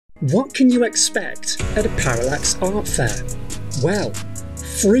What can you expect at a Parallax Art Fair? Well,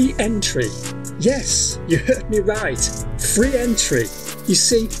 free entry. Yes, you heard me right. Free entry. You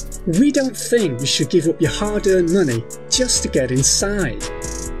see, we don't think you should give up your hard-earned money just to get inside.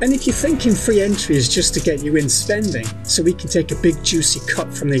 And if you're thinking free entry is just to get you in spending so we can take a big juicy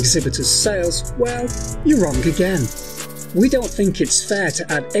cut from the exhibitors' sales, well, you're wrong again. We don't think it's fair to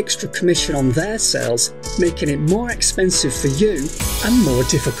add extra commission on their sales, making it more expensive for you and more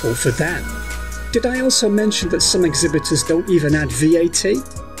difficult for them. Did I also mention that some exhibitors don't even add VAT?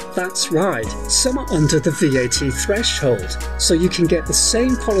 That's right, some are under the VAT threshold, so you can get the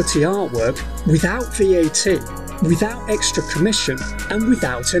same quality artwork without VAT, without extra commission, and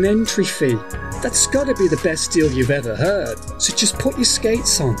without an entry fee. That's gotta be the best deal you've ever heard, so just put your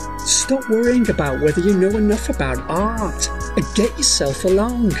skates on, stop worrying about whether you know enough about art, and get yourself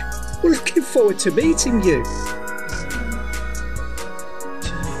along. We're looking forward to meeting you.